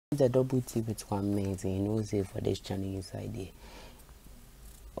The double T with 1 minute, and you know, say for this channel inside there.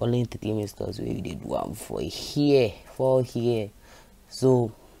 All entertainment stores we did one for here.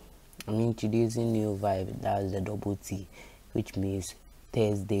 So I'm introducing new vibe. That's the double T, which means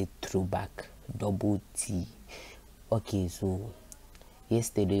Thursday throwback. Double T. Okay, so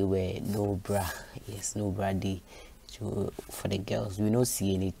yesterday were no bra. Yes, no bra day. So for the girls, we don't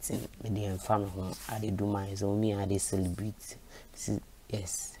see anything. The family, I do mine. So me, I celebrate.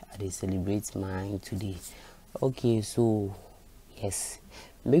 Yes, I celebrate mine today. Okay, so yes,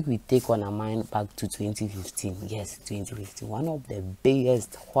 make we take on our mind back to 2015. Yes, 2015. One of the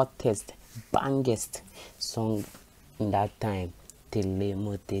biggest, hottest, bangest song in that time.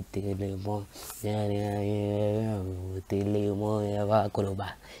 Telemo, telemo, telemo,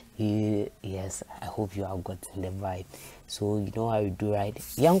 yes, I hope you have gotten the vibe. So you know how you do, right?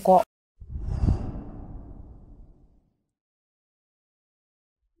 Yanko.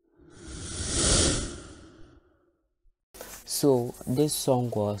 So this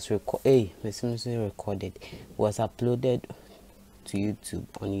song was recorded, was uploaded to YouTube,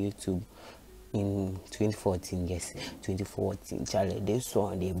 on YouTube in 2014. Yes, 2014. Charlie, this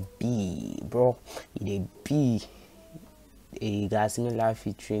song they be, bro, they be a Gasmillla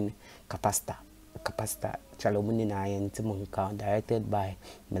featuring Capasta. Charlie Munina and Timonka, directed by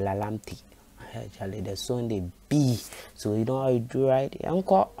Melalamti. Charlie, the song they be. So you know how you do, right?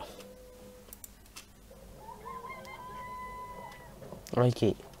 Yanko.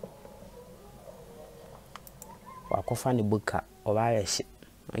 Okay. Wakofa ni buka obayeshi.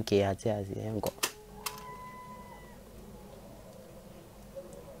 Okay, ati yango.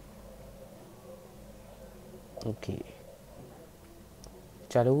 Okay.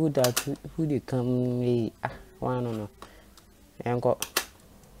 Charlie, who they come? One no. Yango.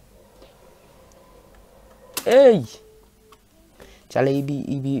 Hey. Charlie,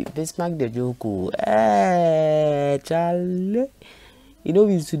 be Bismarck the joke. Charlie. You know,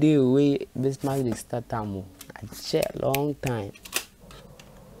 we today we Bismarck the start time a long time.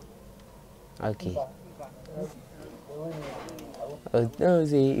 Okay. No,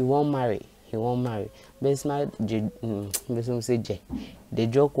 say he won't marry. Bismarck, say J. The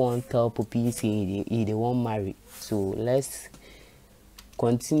joke won't tell Poppy say he won't marry. So let's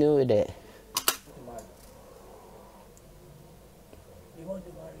continue with the.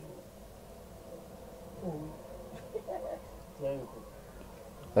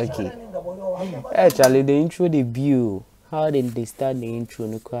 Okay. Actually, the intro debut. How did they start the intro?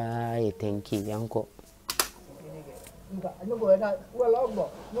 No cry. Thank you, Uncle.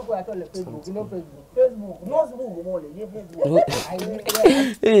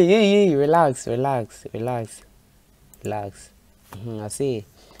 Hey, relax. I say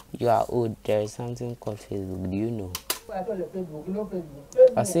you are old. There is something called Facebook. Do you know?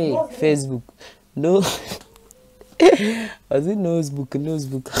 I say Facebook. No. Was it notebook?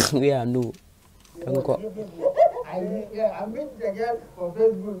 We are no. I mean the girl for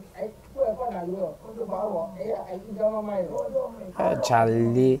Facebook.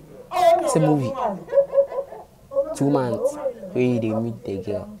 Charlie, it's a movie. 2 months where they meet the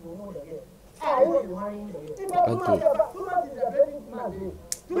girl. Okay.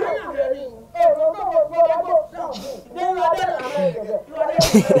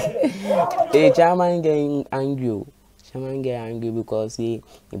 Hey, Chairman getting angry. Chairman get angry because he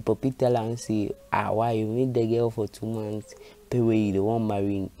Poppy tell and say, why you meet the girl for 2 months, pay way the one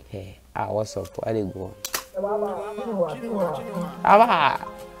marrying her. What's up? Why they go on? Ajay.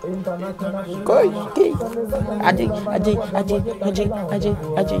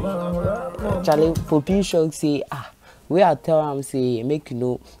 Charlie, Poppy shock say, we are tell him say, make you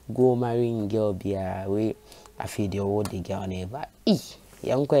know go marrying girl be we I feel the old the girl never.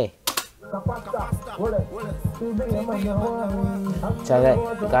 Young boy. Charlie,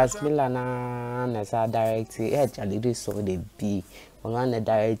 Gasmillla na directing. Charlie, this song they be on the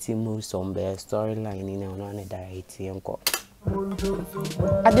directing move some best storyline in on the directing uncle.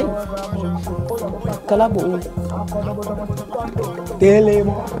 Ade Kalabo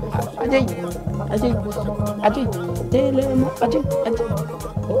Telemo Ajay Telemo Ajay.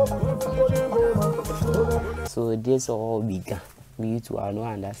 So this all began. Me too, I don't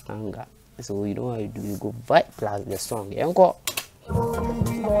understand that. So you know how you do, you go vibe plus the song. Yeah, uncle.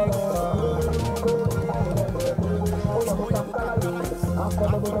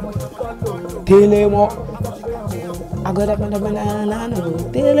 Telemo. I got up on the banana.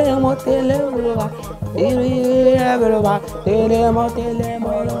 Telemo.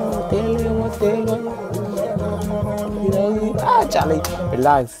 Charlie,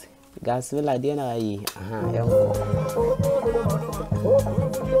 relax. Gasmillla Telemo.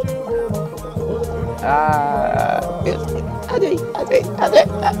 For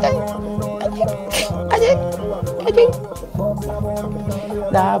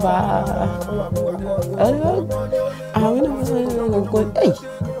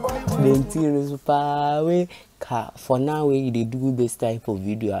now, they do this type of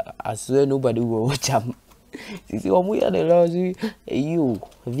video. I swear nobody will watch them. You see, when we are the laws, you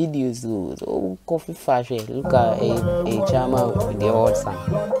videos, so coffee fashion. Look at a charmer with the old son.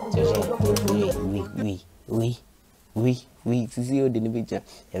 We see you the picture.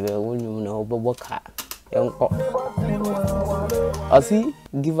 Everyone know what car. I see,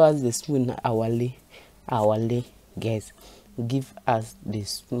 give us the spoon hourly, guys. Give us the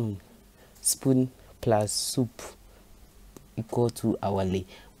spoon plus soup equal to hourly.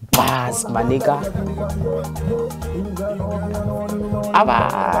 Bas, my nigga.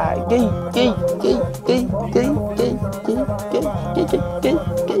 Aba, gay.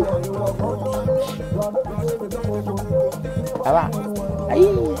 Aba,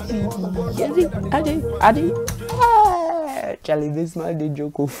 adi. Charlie, this man the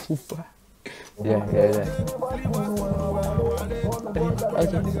joke of fupa. Yeah.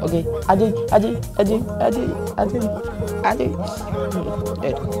 Okay. Adi.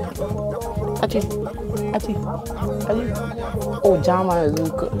 Oh, Jama is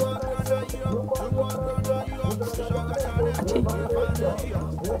good.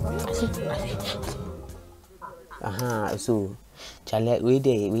 So Charlie, we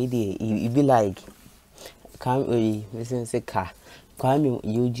there, it be like come listen say car. Come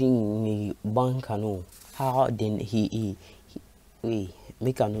Eugene me bank no. How then he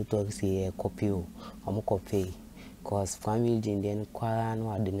make a note talk say a copy or I'm copy. Cause family then kwa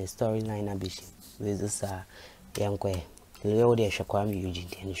no the storyline ambition with this young kwe the way they shakwa me Eugene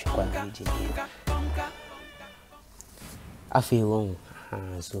then shakwa Eugene I feel wrong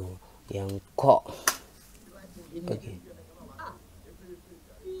so young ko okay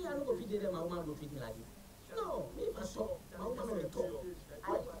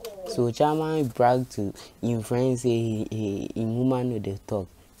so Chama brag to in friends say in woman no they talk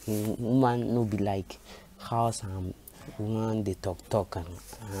in woman no be like how some woman they talk and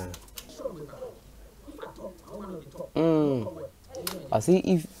I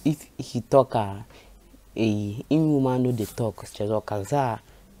see if he talk in woman no they talk just cause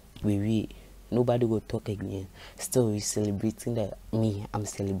we nobody go talk again. Still we celebrating that I'm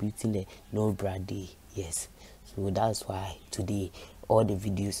celebrating the no brady. Yes. So that's why today all the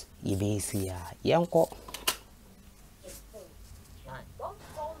videos you may see yanko.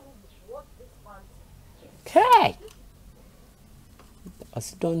 Hey!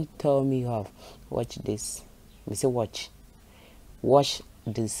 Don't tell me how. Watch this. We say watch. Watch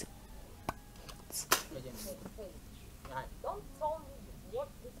this. Don't tell me you watch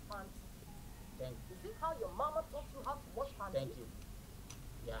this pants. Thank you. Is it how your mama taught you how to wash pants? Thank you.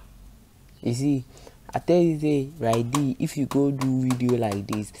 Yeah. You see, I tell you say right there, if you go do video like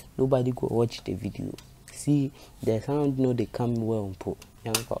this, nobody go watch the video. See, the sound no they come well on put.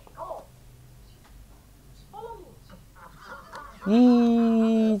 Yanko.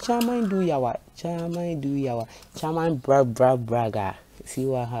 Chairman do yawa. Chairman braga. See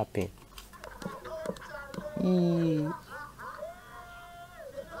what happen.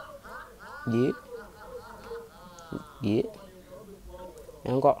 Yeah.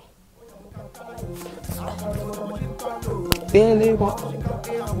 Yanko.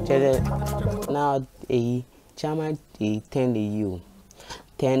 Now a chairman 10 you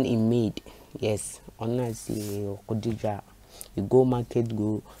 10 in made. Yes, on I see you go market,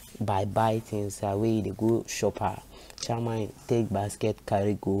 go buy things away, they go shopper. Chairman take basket,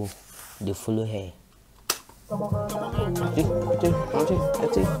 carry go, they follow her.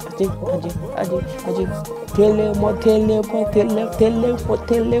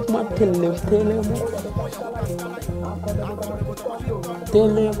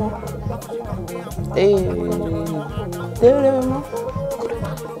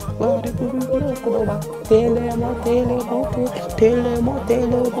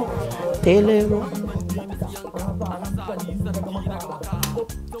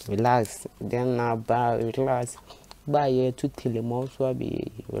 Relax, then now relax. Buy here to Telemo, so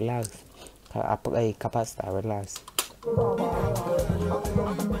be relax. Apply Capasta, relax.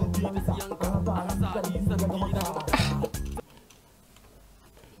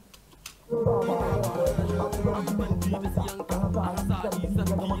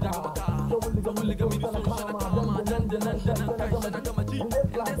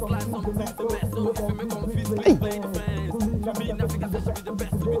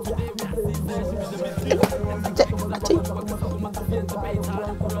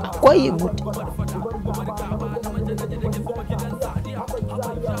 Why you good?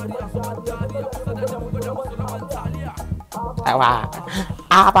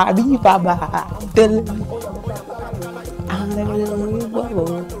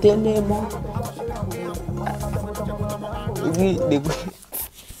 Telemo.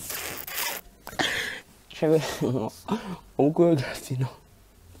 Uncle Gasmillia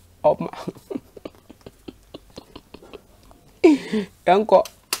up my uncle.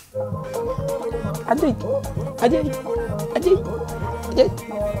 Adi,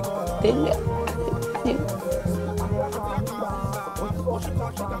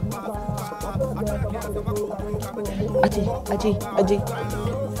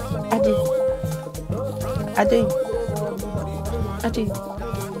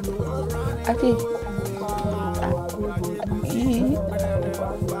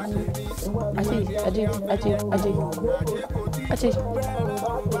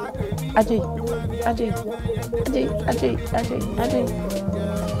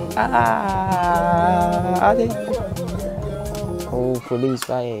 oh, police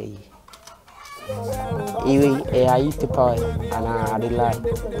fire. I eat the pie and I lie.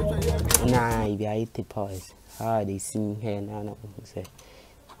 Nah, if I eat the pies, how they sing here now. Say,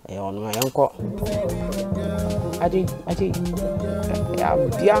 on my uncle. Aji,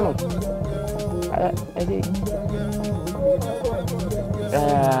 piano.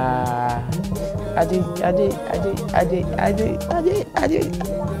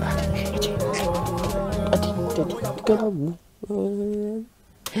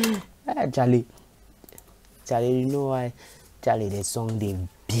 Charlie, you know why? Charlie, the song they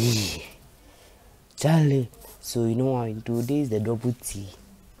be. Charlie, so you know why? Today is the double T.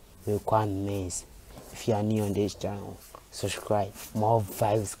 Capasta Mens. If you are new on this channel, subscribe. More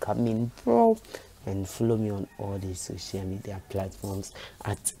vibes coming, bro. And follow me on all the social media platforms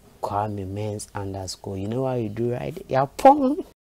at Capasta Mens _. You know how you do, right? Yeah, pong.